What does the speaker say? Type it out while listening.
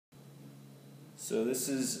So this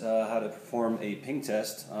is how to perform a ping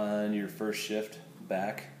test on your first shift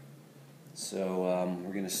back. So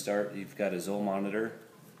we're going to start. You've got a Zoll monitor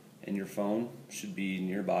and your phone should be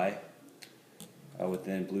nearby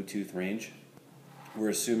within Bluetooth range. We're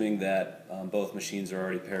assuming that both machines are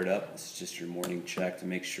already paired up. This is just your morning check to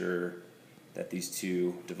make sure that these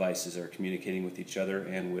two devices are communicating with each other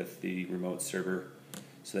and with the remote server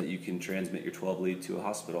so that you can transmit your 12 lead to a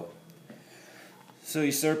hospital. So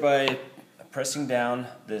you start by pressing down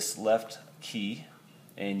this left key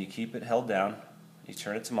and you keep it held down. You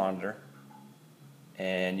turn it to monitor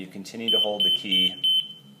and you continue to hold the key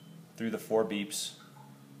through the 4 beeps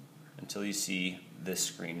until you see this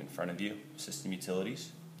screen in front of you, System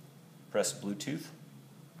Utilities. Press Bluetooth.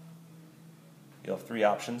 You'll have 3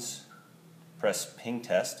 options. Press Ping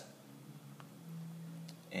Test.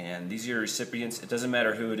 And these are your recipients. It doesn't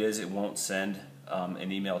matter who it is, it won't send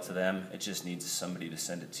an email to them. It just needs somebody to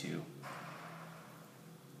send it to.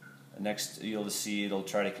 Next, you'll see it'll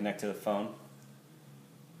try to connect to the phone.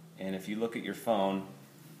 And if you look at your phone,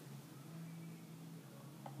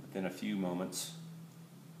 within a few moments,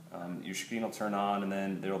 your screen will turn on, and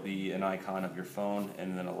then there will be an icon of your phone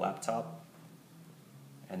and then a laptop.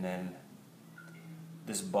 And then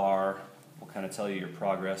this bar will kind of tell you your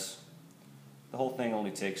progress. The whole thing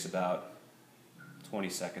only takes about 20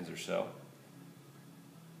 seconds or so.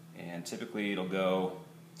 And typically it'll go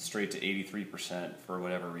straight to 83% for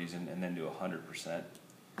whatever reason, and then to 100%.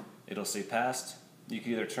 It'll say passed. You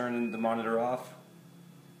can either turn the monitor off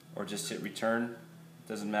or just hit return.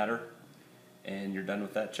 Doesn't matter. And you're done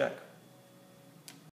with that check.